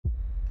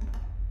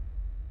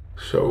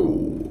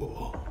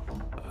So,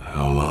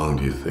 how long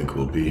do you think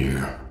we'll be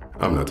here?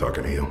 I'm not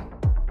talking to you.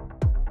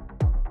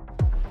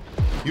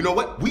 You know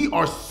what? We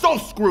are so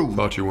screwed.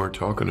 Thought you weren't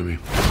talking to me.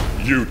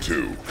 You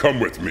two,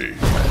 come with me.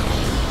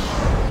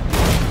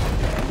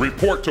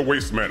 Report to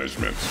Waste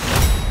Management.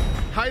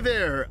 Hi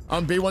there,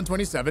 I'm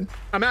B127.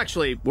 I'm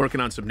actually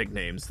working on some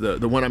nicknames. The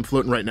one I'm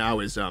floating right now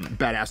is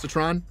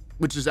Badassatron,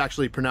 which is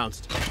actually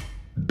pronounced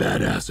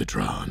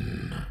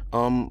Badassatron.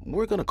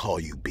 We're gonna call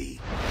you B.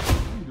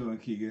 How you doing,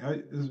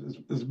 Keegan?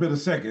 It's been a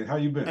second. How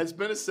you been? It's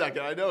been a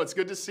second. I know. It's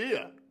good to see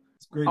you.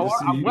 It's great to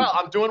see you. Well,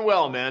 I'm doing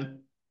well, man.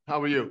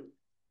 How are you?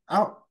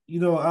 I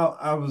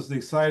was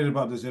excited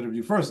about this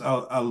interview. First,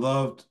 I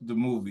loved the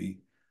movie.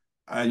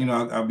 I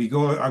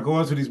go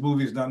into these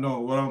movies not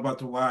knowing what I'm about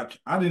to watch.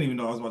 I didn't even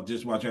know I was about to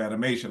just watch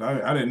animation.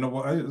 I didn't know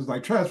what it was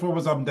like.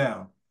 Transformers, I'm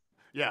down.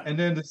 Yeah. And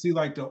then to see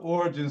like the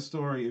origin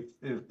story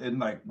and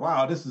like,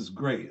 wow, this is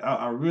great.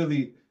 I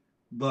really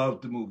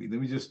loved the movie.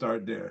 Let me just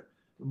start there.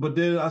 But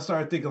then I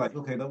started thinking like,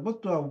 okay, now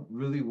what do I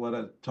really want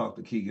to talk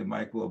to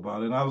Keegan-Michael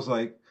about? And I was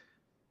like,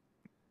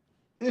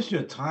 it's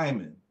your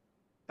timing.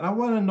 And I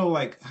want to know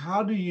like,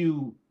 how do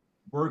you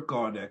work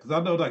on that? Because I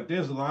know like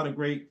there's a lot of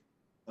great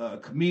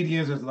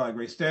comedians, there's a lot of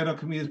great stand-up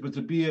comedians, but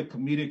to be a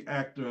comedic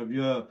actor of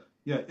your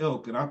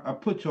ilk, and I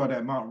put you on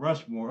that Mount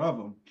Rushmore of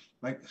them.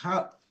 Like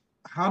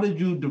how did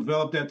you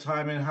develop that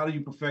timing? How do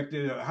you perfect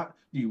it? How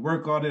do you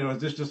work on it, or is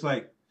this just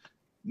like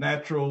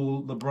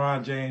natural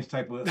LeBron James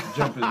type of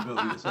jumping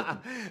ability or something?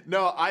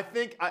 No, I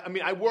think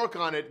I work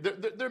on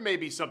it. There may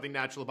be something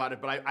natural about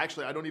it, but I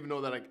don't even know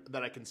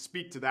that I can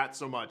speak to that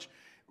so much.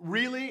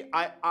 Really,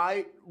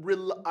 I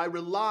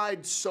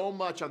relied so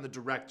much on the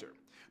director.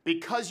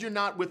 Because you're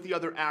not with the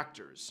other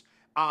actors,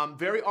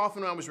 very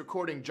often when I was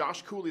recording,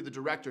 Josh Cooley, the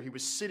director, he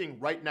was sitting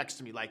right next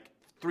to me, like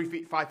 5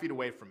 feet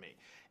away from me.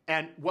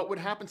 And what would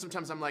happen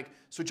sometimes, I'm like,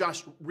 so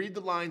Josh, read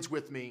the lines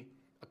with me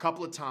a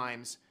couple of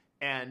times,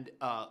 and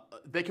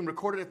they can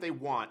record it if they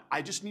want.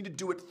 I just need to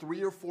do it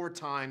 3 or 4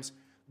 times,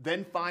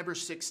 then 5 or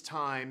 6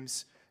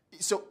 times.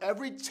 So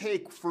every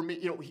take for me,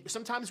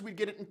 sometimes we'd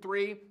get it in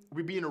 3,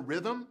 we'd be in a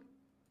rhythm.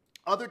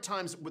 Other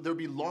times there'd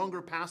be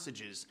longer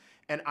passages,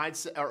 and I'd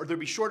say, or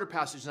there'd be shorter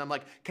passages, and I'm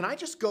like, can I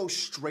just go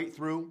straight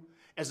through?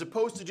 As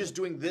opposed to just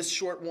doing this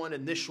short one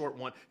and this short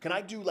one, can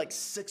I do like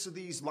 6 of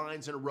these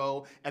lines in a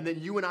row, and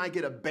then you and I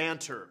get a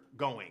banter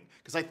going?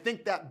 Because I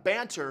think that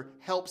banter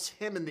helps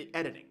him in the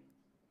editing.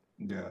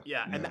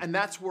 Yeah, and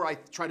that's where I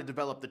try to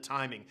develop the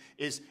timing,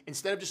 is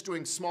instead of just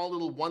doing small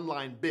little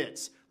one-line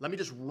bits, let me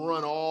just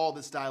run all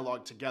this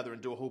dialogue together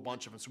and do a whole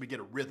bunch of them so we get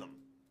a rhythm.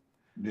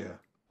 Yeah.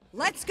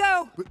 Let's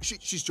go.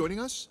 She's joining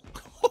us?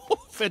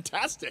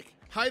 Fantastic.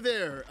 Hi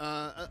there,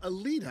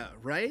 Alita,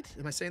 right?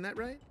 Am I saying that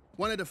right?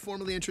 Wanted to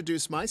formally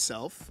introduce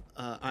myself.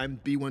 I'm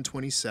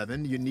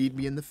B127. You need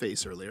me in the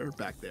face earlier,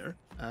 back there.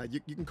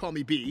 You can call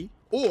me B,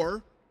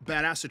 or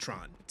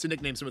Badassatron. It's a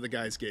nickname some of the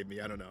guys gave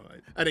me. I don't know.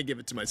 I didn't give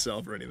it to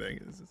myself or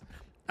anything.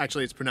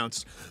 Actually, it's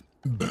pronounced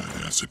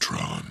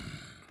Badassatron.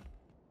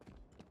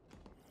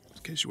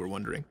 In case you were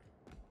wondering.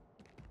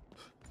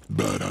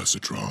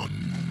 Badassatron.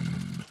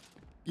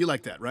 You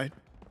like that, right?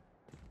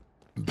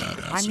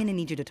 Badass. I'm gonna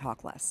need you to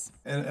talk less.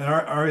 And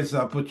all right,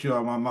 so I put you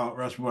on my Mount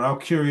Rushmore. I'm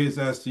curious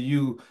as to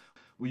you,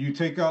 when you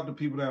take out the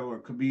people that were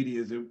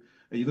comedians and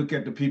you look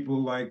at the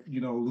people like,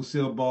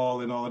 Lucille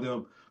Ball and all of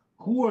them,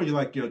 who are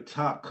like your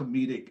top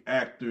comedic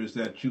actors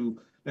that you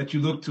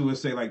look to and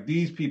say like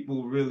these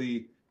people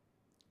really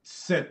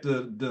set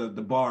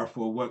the bar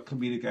for what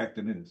comedic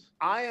acting is?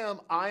 I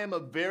am a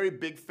very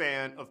big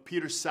fan of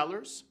Peter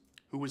Sellers,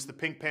 who was the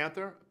Pink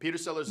Panther. Peter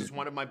Sellers is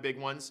one of my big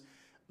ones.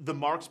 The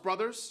Marx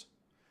Brothers,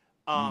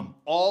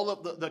 all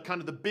of the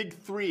kind of the big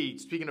 3,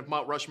 speaking of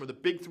Mount Rushmore, the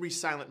big 3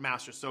 silent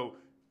masters. So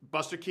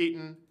Buster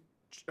Keaton,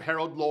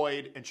 Harold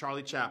Lloyd, and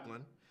Charlie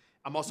Chaplin.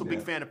 I'm also a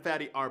big fan of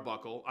Fatty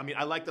Arbuckle. I mean,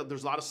 I like that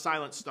there's a lot of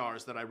silent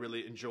stars that I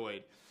really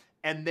enjoyed.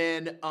 And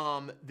then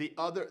the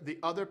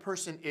other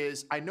person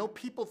is, I know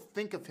people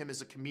think of him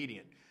as a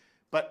comedian,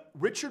 but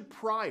Richard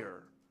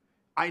Pryor,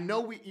 I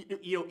know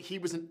he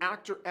was an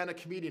actor and a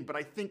comedian, but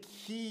I think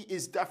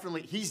he's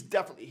definitely,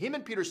 him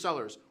and Peter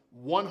Sellers,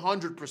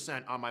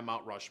 100% on my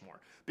Mount Rushmore,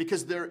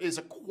 because there is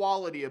a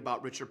quality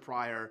about Richard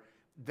Pryor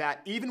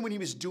that even when he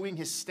was doing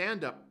his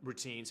stand-up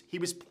routines, he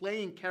was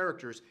playing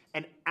characters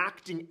and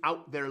acting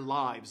out their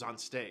lives on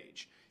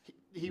stage.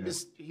 He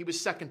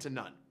was second to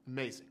none.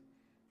 Amazing.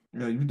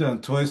 Yeah, you've done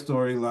Toy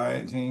Story,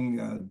 Lion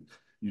King,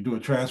 you're doing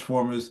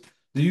Transformers.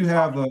 Do you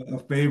have a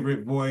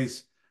favorite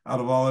voice out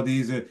of all of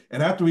these? And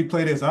after we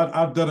play this,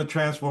 I've done a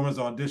Transformers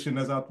audition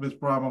as Optimus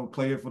Prime. I'm gonna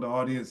play it for the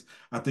audience.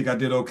 I think I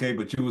did okay,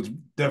 but you was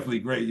definitely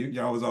great.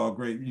 Y'all was all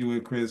great, you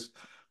and Chris.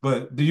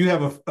 But do you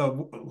have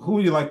who are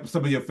you like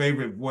some of your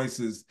favorite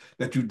voices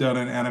that you've done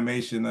in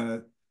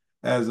animation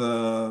as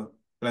a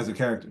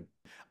character?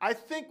 I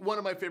think one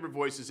of my favorite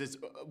voices is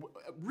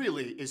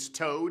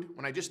Toad.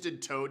 When I just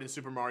did Toad in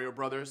Super Mario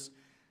Brothers,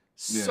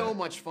 so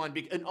much fun.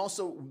 And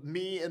also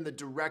me and the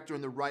director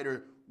and the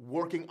writer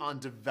working on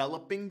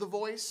developing the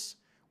voice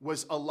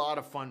was a lot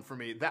of fun for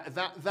me.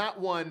 That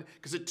one,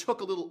 because it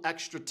took a little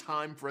extra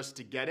time for us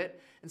to get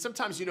it. And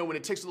sometimes, you know, when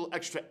it takes a little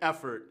extra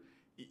effort,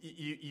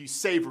 you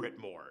savor it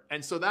more.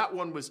 And so that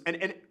one was, and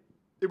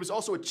it was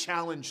also a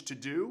challenge to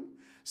do.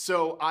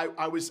 So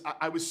I was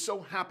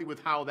so happy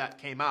with how that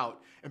came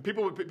out. And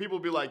people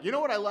would be like, you know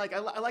what I like? I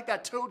like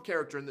that Toad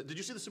character. And did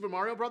you see the Super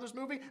Mario Brothers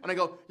movie? And I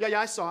go, yeah,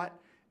 I saw it.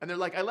 And they're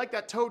like, I like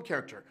that Toad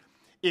character.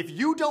 If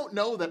you don't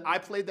know that I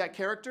played that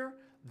character,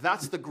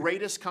 that's the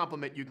greatest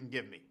compliment you can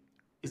give me,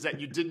 is that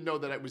you didn't know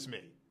that it was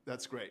me.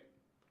 That's great.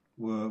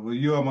 Well,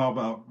 you are all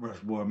about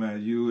Rushmore,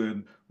 man. You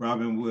and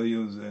Robin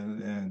Williams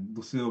and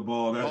Lucille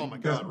Ball. Oh my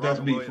God, that's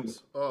Robin me.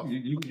 Williams. Oh.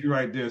 You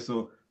right there.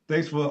 So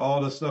thanks for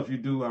all the stuff you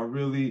do. I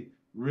really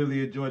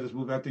enjoyed this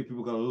movie. I think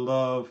people are gonna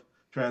love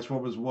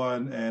Transformers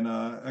 1, and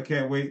I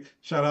can't wait.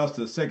 Shout outs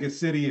to Second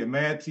City and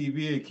Mad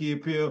TV and Key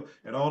Appeal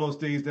and all those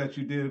things that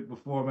you did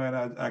before, man.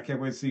 I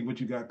can't wait to see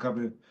what you got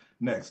coming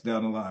next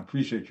down the line.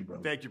 Appreciate you,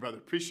 brother. Thank you, brother.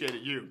 Appreciate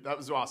it. That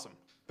was awesome.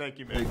 Thank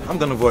you, man. I'm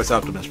gonna voice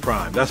Optimus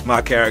Prime. That's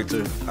my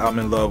character. I'm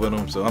in love with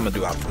him, so I'm gonna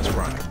do Optimus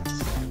Prime.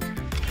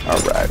 All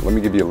right, let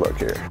me give you a look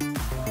here.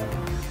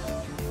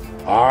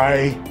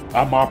 I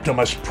am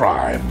Optimus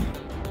Prime.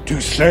 To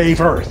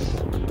save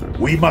Earth,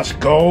 we must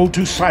go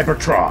to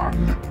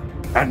Cybertron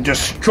and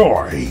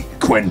destroy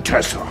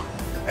Quintessa.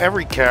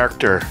 Every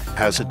character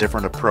has a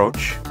different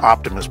approach.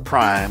 Optimus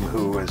Prime,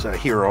 who is a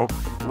hero,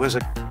 was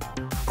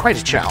quite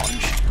a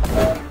challenge.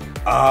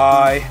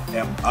 I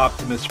am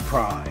Optimus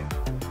Prime.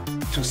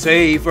 To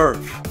save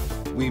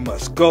Earth, we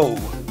must go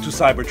to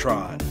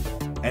Cybertron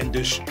and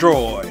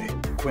destroy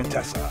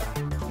Quintessa.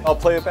 I'll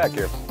play it back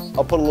here.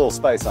 I'll put a little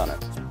spice on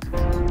it.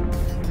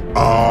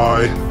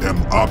 I am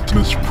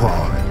Optimus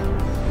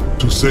Prime.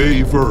 To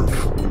save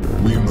Earth,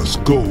 we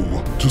must go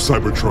to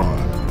Cybertron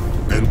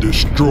and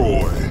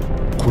destroy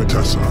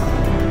Quintessa.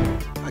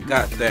 I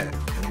got that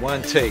in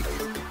one take.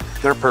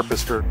 Their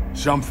purpose for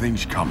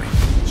Something's coming.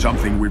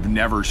 Something we've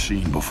never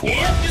seen before.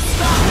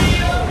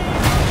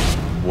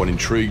 What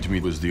intrigued me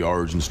was the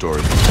origin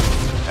story.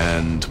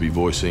 And to be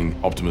voicing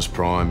Optimus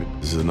Prime,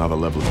 this is another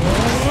level.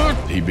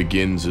 He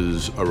begins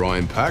as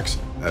Orion Pax,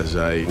 as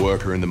a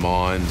worker in the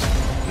mines.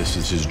 This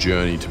is his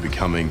journey to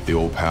becoming the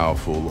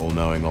all-powerful,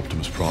 all-knowing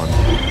Optimus Prime.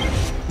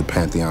 The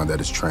pantheon that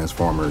is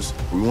Transformers.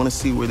 We want to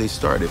see where they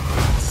started.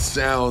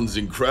 Sounds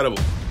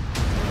incredible.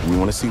 We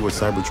want to see what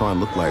Cybertron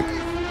looked like.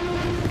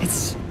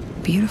 It's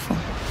beautiful.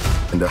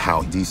 And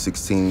how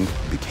D16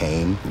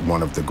 became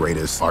one of the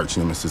greatest arch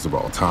nemesis of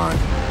all time.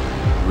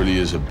 It really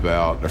is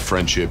about a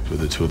friendship where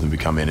the two of them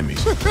become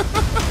enemies.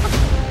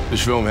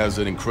 This film has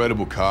an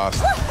incredible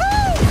cast.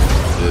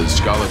 There's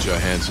Scarlett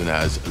Johansson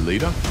as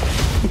leader.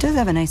 It does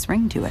have a nice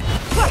ring to it.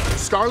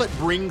 Scarlett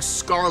brings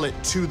Scarlett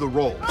to the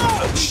role.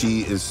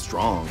 She is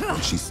strong.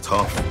 She's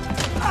tough.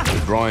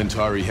 Brian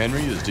Tyree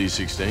Henry as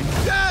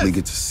D16. We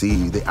get to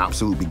see the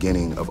absolute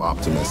beginning of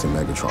Optimus and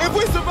Megatron. If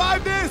we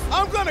survive this,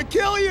 I'm gonna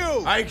kill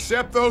you! I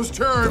accept those The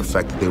terms.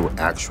 fact that they were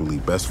actually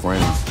best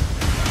friends.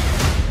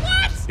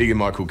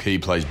 Keegan-Michael Key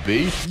plays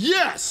B,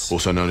 Yes!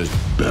 also known as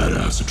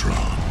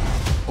Badassatron.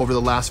 Over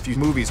the last few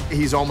movies,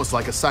 he's almost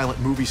like a silent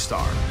movie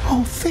star.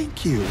 Oh,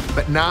 thank you.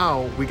 But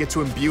now we get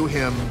to imbue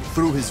him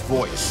through his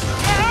voice.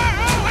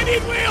 I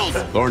need wheels!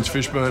 Laurence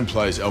Fishburne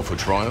plays Alpha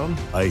Trion.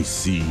 I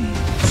see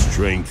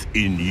strength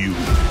in you.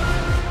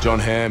 John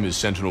Hamm is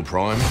Sentinel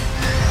Prime.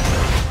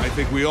 I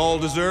think we all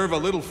deserve a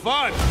little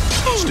fun.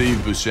 Steve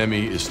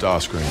Buscemi is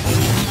Starscream.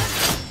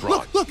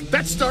 Look,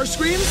 that's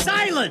Starscream.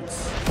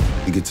 Silence!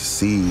 We get to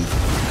see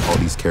all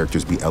these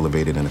characters be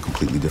elevated in a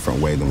completely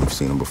different way than we've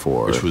seen them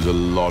before. Which was a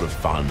lot of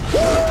fun.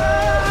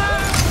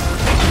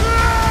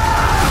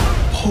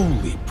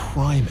 Holy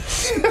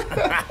Primus.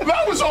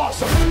 That was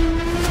awesome!